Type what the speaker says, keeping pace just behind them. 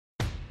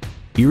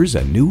Here's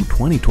a new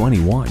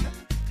 2021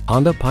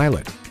 Honda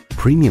Pilot.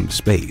 Premium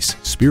space,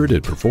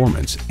 spirited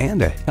performance,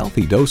 and a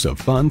healthy dose of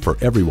fun for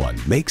everyone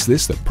makes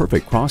this the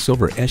perfect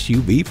crossover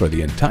SUV for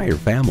the entire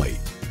family.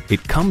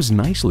 It comes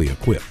nicely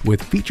equipped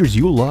with features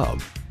you'll love.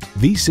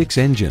 V6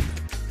 engine,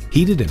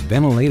 heated and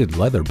ventilated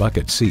leather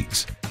bucket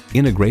seats,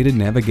 integrated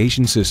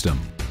navigation system,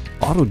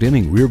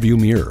 auto-dimming rearview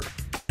mirror,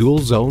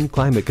 dual-zone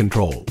climate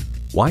control,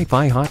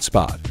 Wi-Fi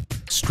hotspot,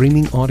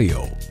 streaming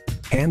audio,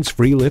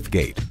 hands-free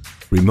liftgate,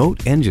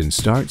 remote engine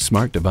start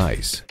smart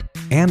device,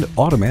 and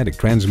automatic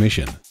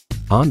transmission.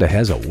 Honda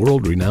has a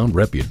world-renowned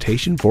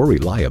reputation for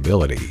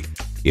reliability.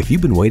 If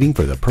you've been waiting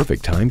for the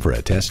perfect time for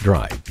a test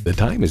drive, the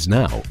time is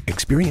now.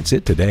 Experience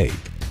it today.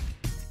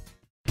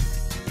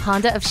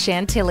 Honda of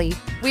Chantilly.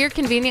 We are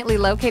conveniently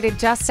located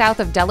just south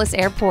of Dulles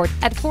Airport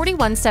at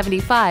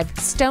 4175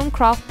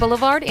 Stonecroft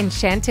Boulevard in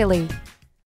Chantilly.